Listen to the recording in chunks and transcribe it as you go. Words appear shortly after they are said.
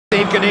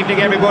Good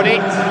evening, everybody.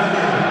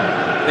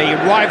 The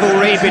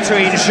rivalry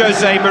between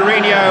Jose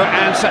Mourinho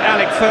and Sir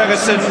Alex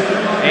Ferguson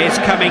is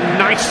coming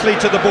nicely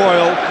to the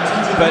boil,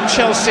 but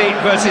Chelsea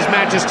versus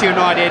Manchester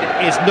United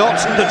is not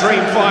the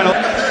dream final.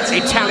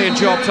 Italian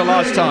job to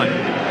last time.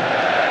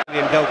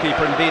 Italian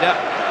goalkeeper Ndida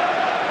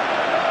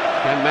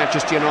and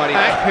Manchester United,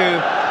 who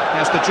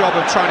has the job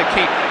of trying to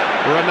keep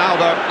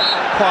Ronaldo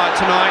quiet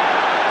tonight.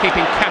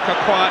 Keeping Kaka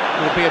quiet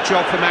will be a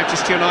job for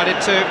Manchester United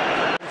too.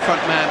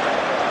 Front man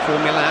for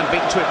Milan,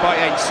 beaten to it by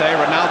Ence.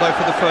 Ronaldo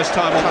for the first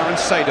time on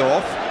Clarence Seedorf,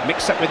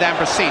 mixed up with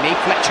Ambrosini.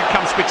 Fletcher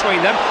comes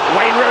between them.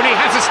 Wayne Rooney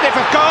has a sniff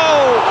of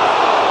goal.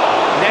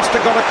 Nesta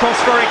got across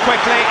very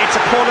quickly. It's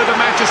a corner to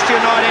Manchester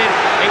United.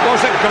 It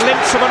was a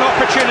glimpse of an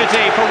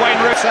opportunity for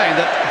Wayne Rooney. Saying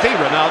that the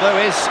Ronaldo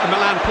is a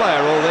Milan player,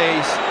 all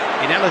these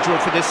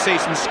ineligible for this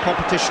season's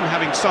competition,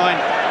 having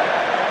signed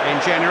in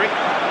January.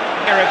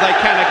 If they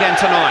can again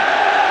tonight.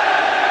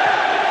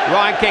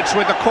 Ryan Giggs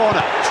with the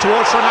corner. It's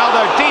towards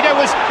Ronaldo. Dida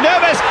was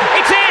nervous.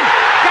 It's in!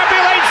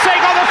 Gabriel Ence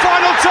got the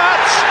final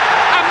touch.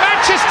 And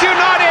Manchester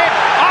United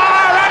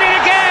are at it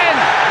again.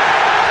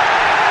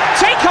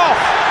 Take off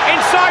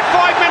inside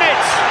 5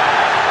 minutes.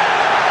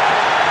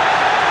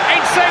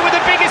 Ence with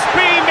the biggest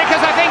beam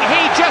because I think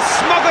he just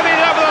smuggled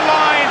it over the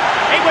line.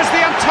 It was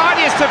the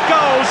untidiest of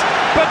goals,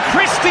 but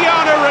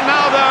Cristiano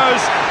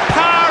Ronaldo's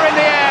power in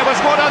the air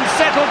was what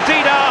unsettled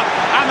Dida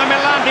and the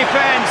Milan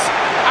defence.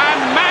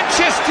 And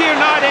Manchester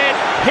United,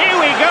 here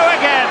we go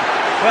again.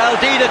 Well,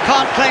 Dida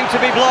can't claim to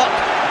be blocked.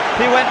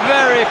 He went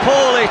very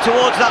poorly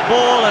towards that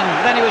ball and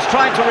then he was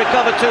trying to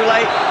recover too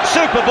late.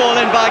 Super ball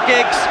in by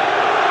Giggs.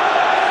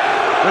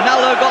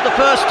 Ronaldo got the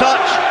first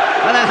touch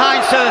and then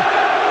Heinz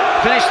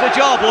finished the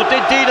job, or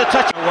did Dida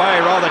touch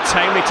away rather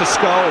tamely to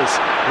Scholes?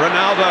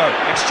 Ronaldo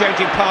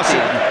exchanging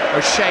passes.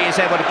 O'Shea is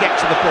able to get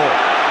to the ball.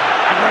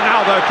 And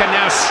Ronaldo can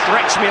now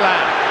stretch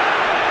Milan.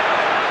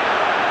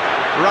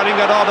 Running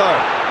at Otto,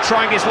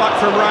 trying his luck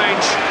from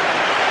range.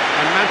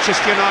 And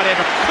Manchester United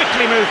have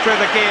quickly moved through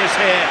the gears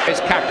here.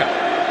 It's Kaka.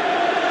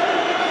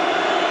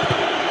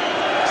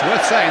 It's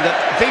worth saying that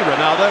the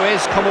Ronaldo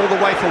is come all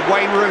the way for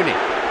Wayne Rooney.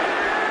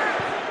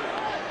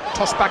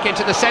 Toss back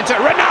into the centre.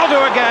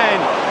 Ronaldo again!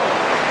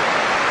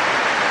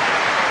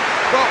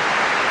 Well,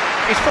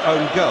 it's for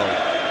own goal.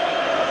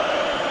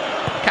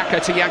 Kaka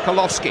to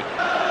Jankulovski.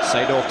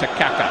 Seedorf to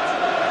Kaka.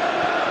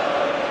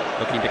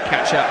 Looking to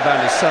catch up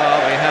Van der Sar.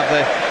 We have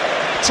the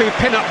two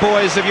pin-up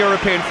boys of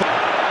European football.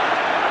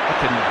 They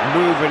can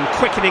move and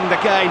quickening the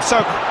game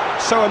so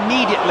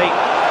immediately.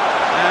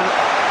 And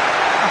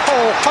a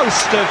whole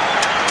host of...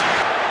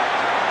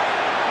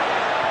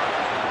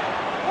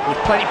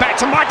 We've played it back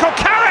to Michael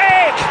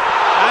Carrick!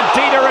 And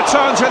Dida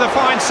returns with a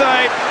fine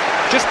save.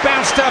 Just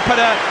bounced up at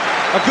a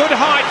good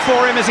height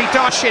for him as he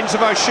shins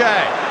of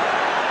O'Shea.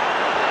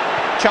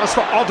 Chance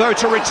for Otto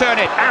to return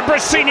it.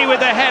 Ambrosini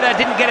with the header,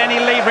 didn't get any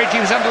leverage, he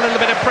was under a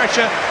little bit of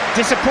pressure.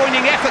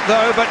 Disappointing effort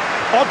though, but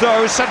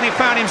Otto suddenly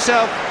found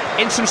himself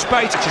in some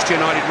space. Just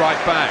United right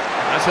back.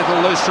 That's a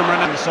little loose from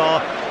Ronaldo.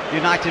 So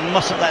United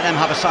mustn't let them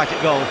have a sight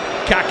at goal.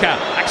 Kaka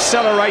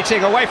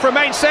accelerating away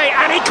from Ence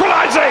and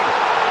equalising!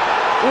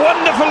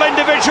 Wonderful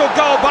individual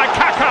goal by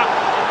Kaka.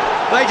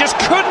 They just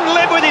couldn't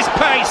live with his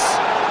pace.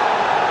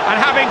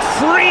 And having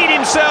freed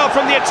himself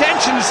from the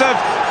attentions of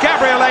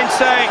Gabriel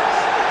Ence,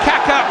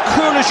 Kaka,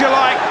 cool as you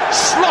like,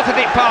 slotted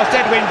it past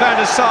Edwin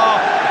van der Sar,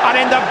 and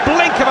in the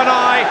blink of an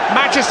eye,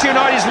 Manchester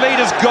United's lead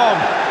has gone.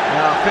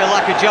 Yeah, I feel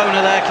like a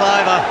Jonah there,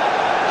 Cliver.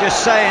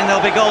 Just saying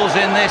there'll be goals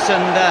in this, and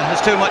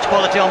there's too much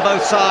quality on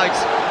both sides.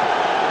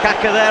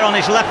 Kaka there on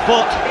his left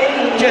foot,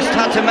 just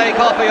had to make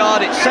half a yard.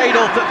 It's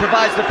Seedorf that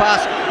provides the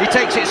pass. He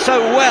takes it so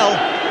well,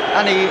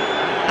 and he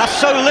has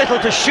so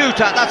little to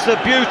shoot at. That's the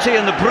beauty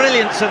and the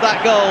brilliance of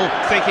that goal.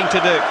 Thinking to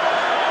do.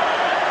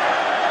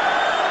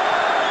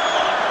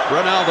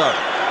 Ronaldo,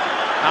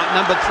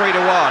 outnumbered 3-1.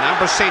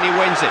 Ambrosini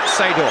wins it.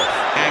 Seedorf.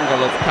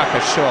 Angle of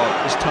Kaka's shot,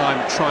 this time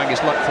trying his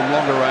luck from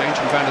longer range,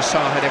 and Van der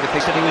Sar had everything.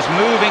 He said he was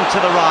moving to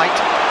the right.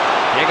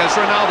 Here goes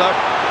Ronaldo.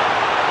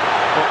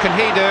 What can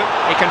he do?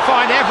 He can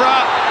find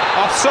Evra.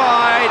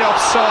 Offside,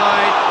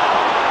 offside.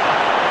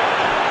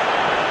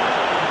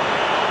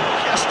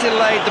 Just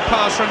delayed the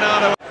pass,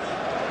 Ronaldo.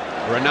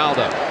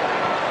 Ronaldo.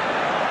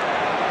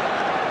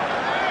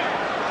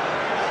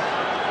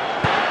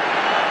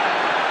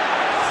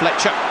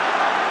 Fletcher.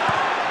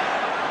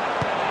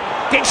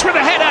 Giggs with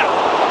a header.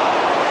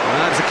 Well,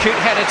 that was a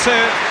cute header too.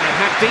 And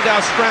had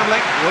Dida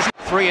scrambling. Wasn't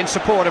 3 in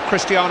support of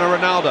Cristiano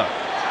Ronaldo.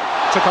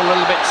 Took a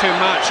little bit too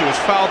much. He was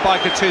fouled by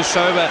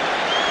Gattuso, but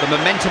the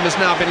momentum has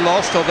now been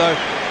lost. Although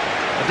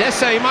I dare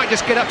say he might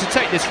just get up to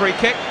take this free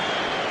kick.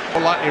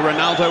 More likely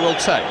Ronaldo will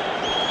take.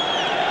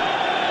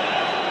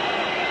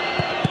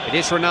 It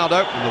is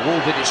Ronaldo, and the wall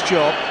did its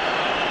job.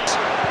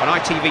 On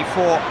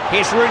ITV4,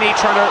 here's Rooney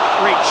trying to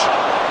reach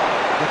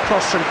the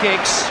cross from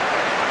Giggs.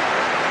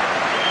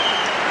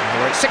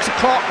 We're at 6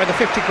 o'clock with the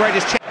 50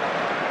 greatest.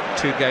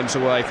 2 games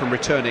away from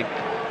returning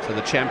to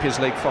the Champions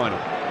League final.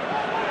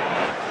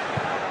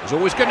 He's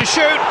always going to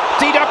shoot.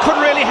 Dida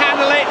couldn't really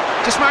handle it.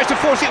 Just managed to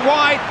force it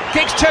wide.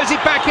 Giggs turns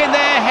it back in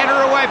there.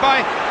 Header away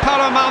by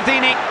Paolo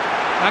Maldini,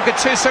 and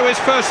Gattuso is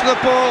first to the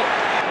ball.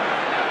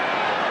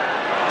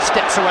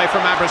 Steps away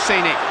from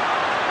Ambrosini.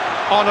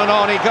 On and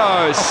on he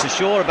goes. Not so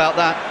sure about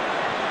that.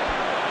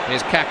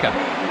 Here's Kaka.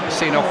 He's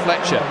seen off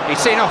Fletcher. He's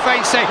seen off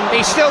Ainsley.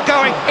 He's still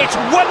going. It's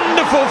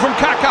wonderful from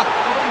Kaka.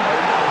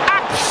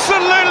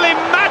 Absolutely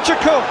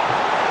magical.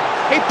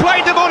 He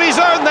played them on his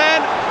own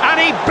then, and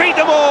he beat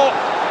them all.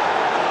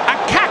 And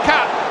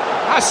Kaka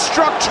has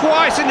struck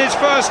twice in his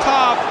first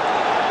half.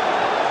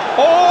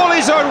 All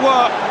his own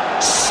work.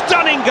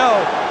 Stunning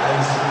goal.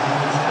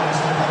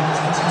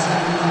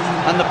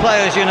 And the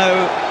players, you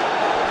know,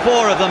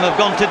 4 of them have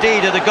gone to D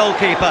to the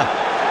goalkeeper,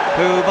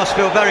 who must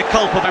feel very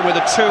culpable. And with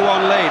a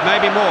 2-1 lead,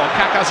 maybe more.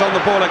 Kaka's on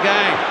the ball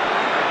again.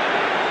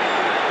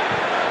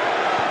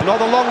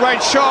 Another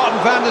long-range shot, and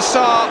Van der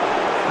Sar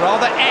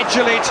rather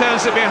edgily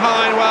turns it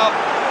behind. Well,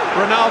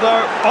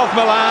 Ronaldo of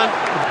Milan.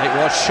 It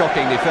was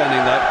shocking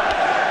defending though.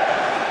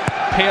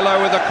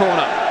 Pirlo with the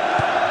corner.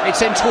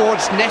 It's in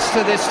towards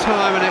Nesta this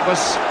time, and it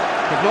was,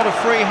 if not a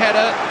free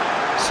header,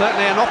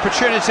 certainly an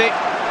opportunity.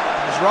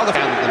 It was rather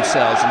found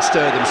themselves and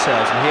stirred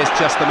themselves, and here's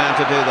just the man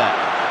to do that.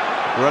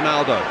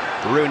 Ronaldo,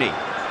 Rooney.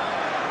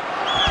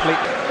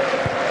 Complete.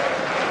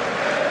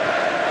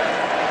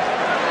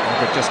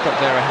 They've just got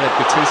there ahead of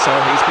Gattuso.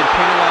 He's been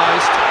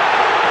penalised.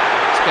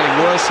 It's getting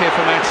worse here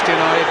for Manchester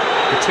United.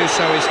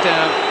 Gattuso is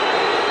down.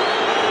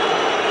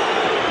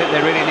 I think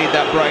they really need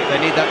that break.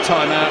 They need that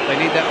time out. They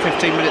need that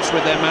 15 minutes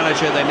with their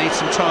manager. They need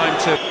some time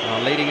to...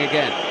 leading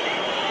again.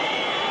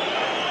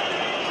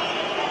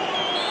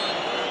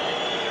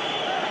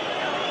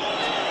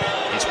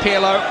 It's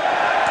Pirlo.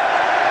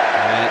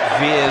 And it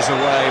veers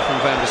away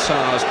from Van der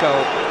Sar's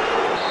goal.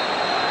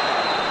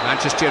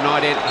 Manchester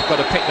United have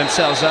got to pick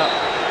themselves up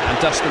and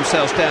dust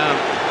themselves down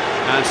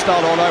and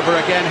start all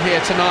over again here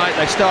tonight.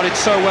 They started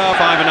so well,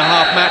 5.5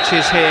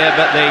 matches here,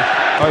 but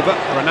over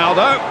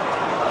Ronaldo.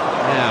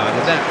 Now,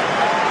 did that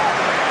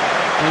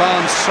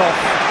glance off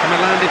a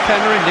Milan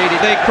defender? Indeed,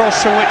 the cross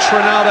from which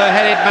Ronaldo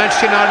headed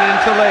Manchester United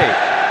into the lead.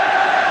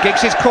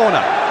 Giggs' corner.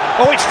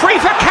 Oh, it's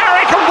free for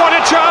Carrick, and what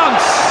a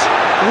chance!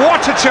 What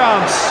a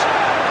chance!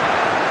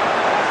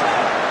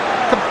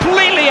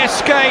 Completely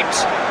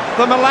escaped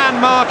the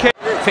Milan market.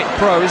 Fit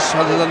pros,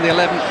 other than the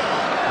 11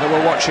 that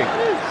we're watching.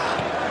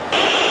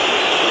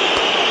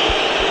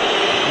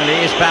 Well,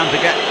 he is bound to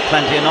get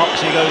plenty of knocks.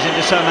 He goes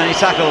into so many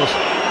tackles.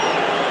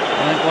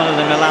 I think one of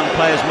the Milan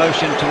players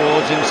motioned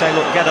towards him, say,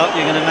 look, get up,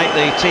 you're going to make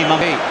the team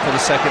unbeat for the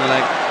second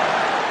leg.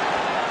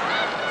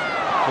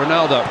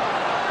 Ronaldo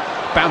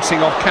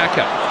bouncing off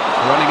Kaka,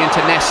 running into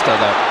Nesta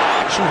though.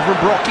 Action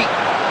from Brocchi,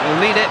 will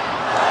need it.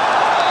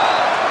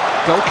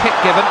 Goal kick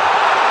given.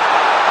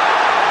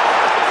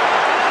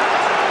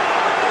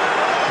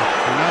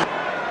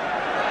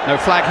 No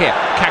flag here.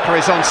 Kaka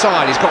is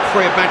onside. He's got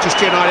free of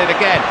Manchester United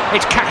again.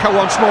 It's Kaka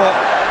once more.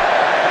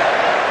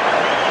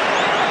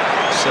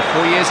 So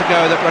 4 years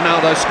ago that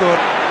Ronaldo scored.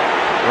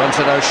 Runs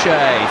at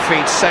O'Shea,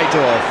 feeds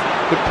Seedorf.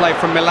 Good play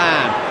from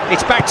Milan.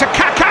 It's back to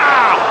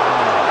Kaka!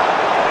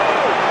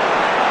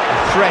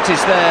 The threat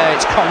is there,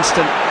 it's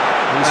constant.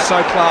 He's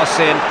so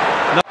class in.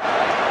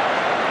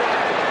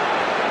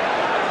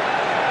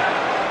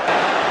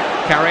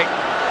 Carrick.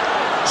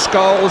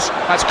 Scholes,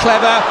 that's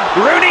clever.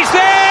 Rooney's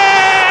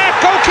there!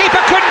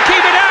 Goalkeeper couldn't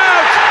keep it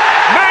out!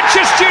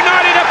 Manchester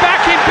United are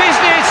back in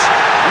business!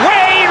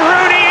 Wayne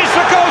Rooney is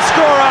the goal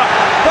scorer!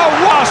 The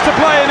worst to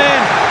play him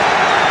in!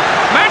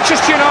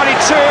 Manchester United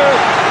 2,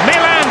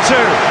 Milan 2.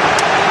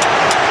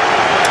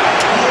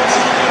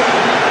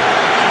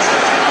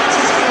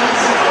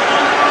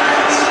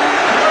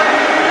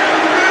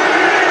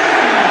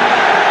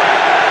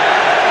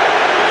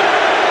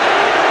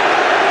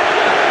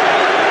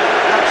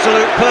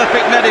 Absolute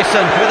perfect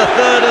medicine with a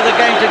third of the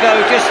game to go.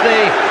 Just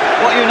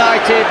what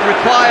United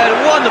required. A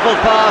wonderful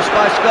pass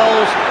by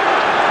Scholes.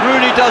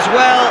 Rooney does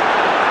well.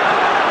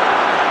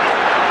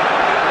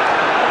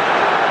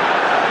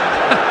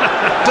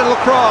 Little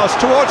cross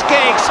towards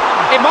Giggs.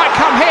 It might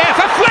come here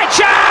for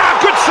Fletcher.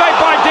 Good save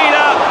by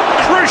Dida.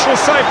 Crucial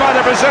save by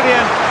the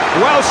Brazilian.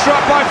 Well struck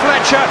by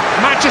Fletcher.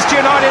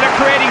 Manchester United are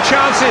creating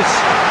chances.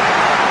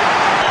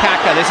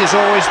 Kaka, this is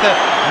always the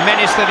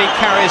menace that he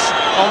carries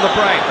on the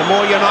break. The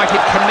more United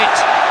commit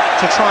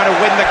to try to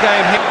win the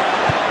game.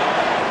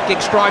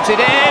 Giggs drives it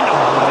in,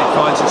 and it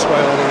finds its way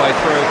all the way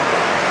through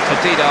to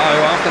Dida,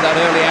 who after that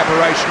early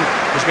aberration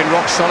has been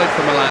rock solid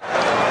for Milan.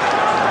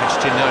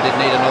 Manchester United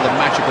need another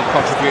magical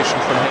contribution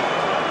from him.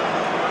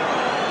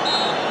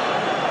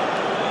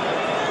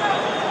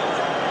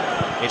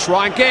 It's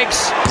Ryan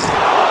Giggs.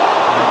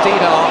 And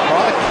Dida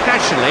rather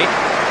casually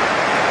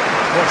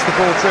watched the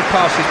ball drift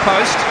past his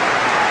post.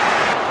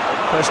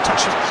 First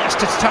touch was just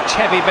a touch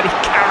heavy, but he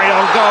carried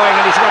on going,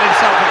 and he's got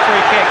himself a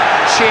free kick.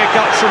 Sheer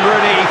guts from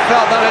Rooney. He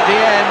felt that at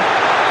the end.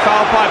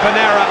 Fouled by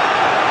Panera.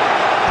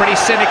 Pretty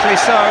cynically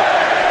so.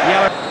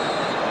 Yellow.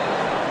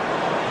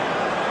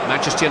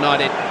 Manchester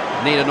United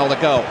need another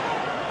goal.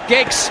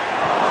 Giggs.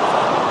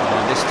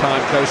 And this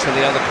time goes to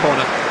the other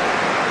corner.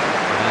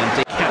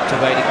 And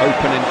captivating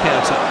open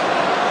encounter.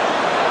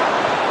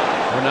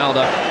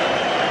 Ronaldo.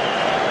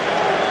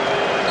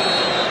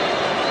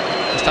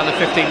 Just under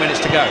 15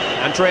 minutes to go.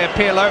 Andrea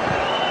Pirlo. Van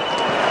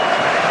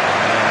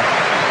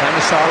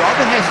der Sar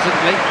rather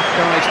hesitantly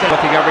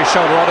looking over his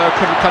shoulder. Otto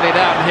couldn't cut it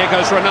out, and here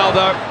goes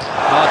Ronaldo.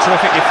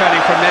 Terrific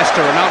defending from Nesta.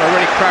 Ronaldo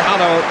really cracked.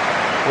 Ronaldo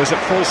was at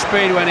full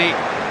speed when he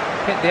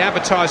hit the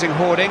advertising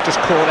hoarding,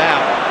 just caught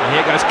out. And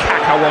here goes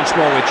Kaka once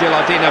more with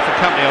Gilardino for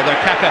company, although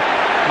Kaka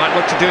might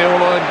look to do it all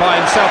by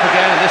himself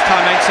again, and this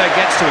time Ain't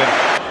gets to him.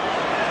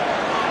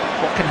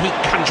 What can he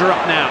conjure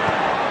up now?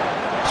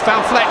 He's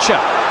found Fletcher.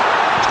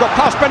 He's got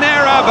past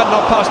Banera, but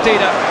not past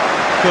Dida.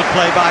 Good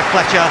play by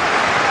Fletcher,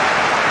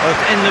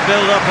 both in the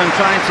build-up and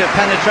trying to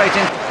penetrate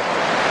in.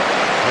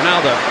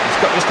 Ronaldo,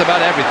 he's got just about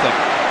everything.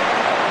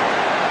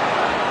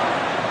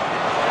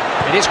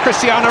 It is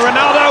Cristiano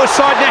Ronaldo,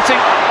 side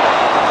netting.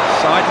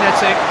 Side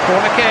netting,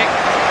 corner kick.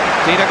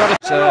 Dida got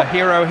a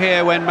hero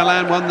here when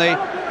Milan won the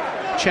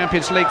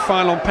Champions League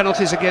final on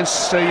penalties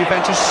against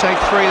Juventus, saved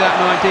 3 that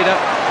night, Dida.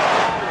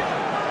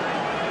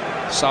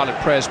 Silent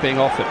prayers being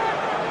offered.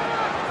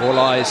 All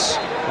eyes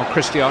on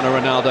Cristiano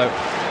Ronaldo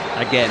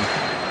again.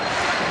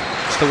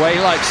 It's the way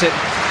he likes it.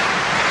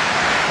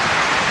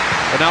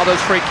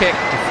 Ronaldo's free kick,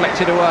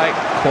 deflected away,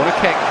 corner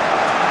kick.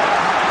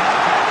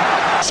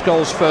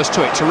 Scholes first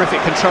to it,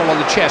 terrific control on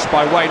the chest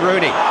by Wayne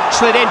Rooney.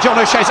 Slid in, John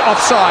O'Shea's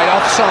offside,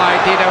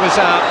 Dida was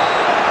out.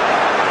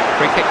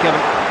 Free kick given,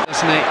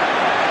 isn't he?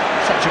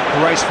 Such a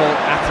graceful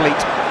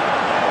athlete.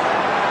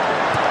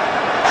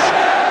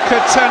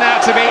 Could turn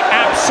out to be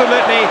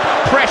absolutely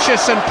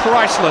precious and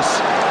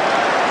priceless.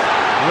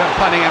 You weren't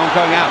planning on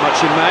going out much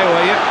in May,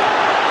 were you?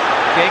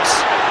 Giggs.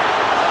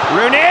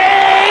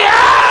 Rooney!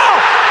 Oh!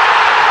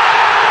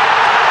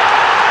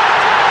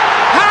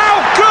 How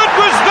good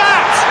was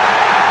that?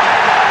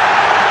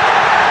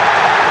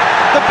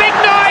 The big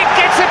night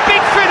gets a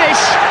big finish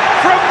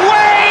from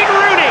Wayne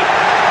Rooney.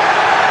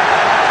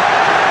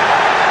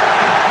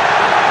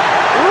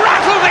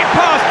 Rattled it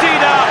past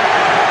Dida.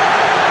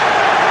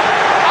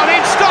 And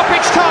in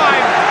stoppage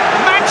time,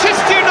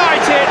 Manchester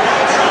United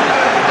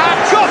have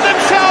got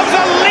themselves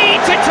a lead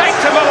to take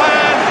to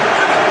Milan.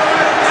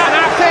 And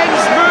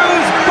Athens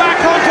moves back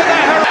onto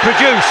their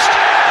produced.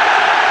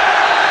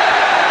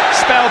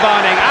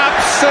 Spellbinding,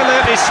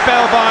 absolutely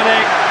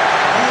spellbinding.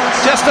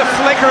 Just a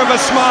flicker of a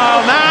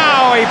smile.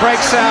 Now he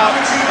breaks out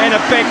in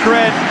a big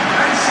grin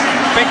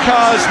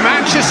because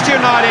Manchester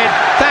United,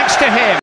 thanks to him,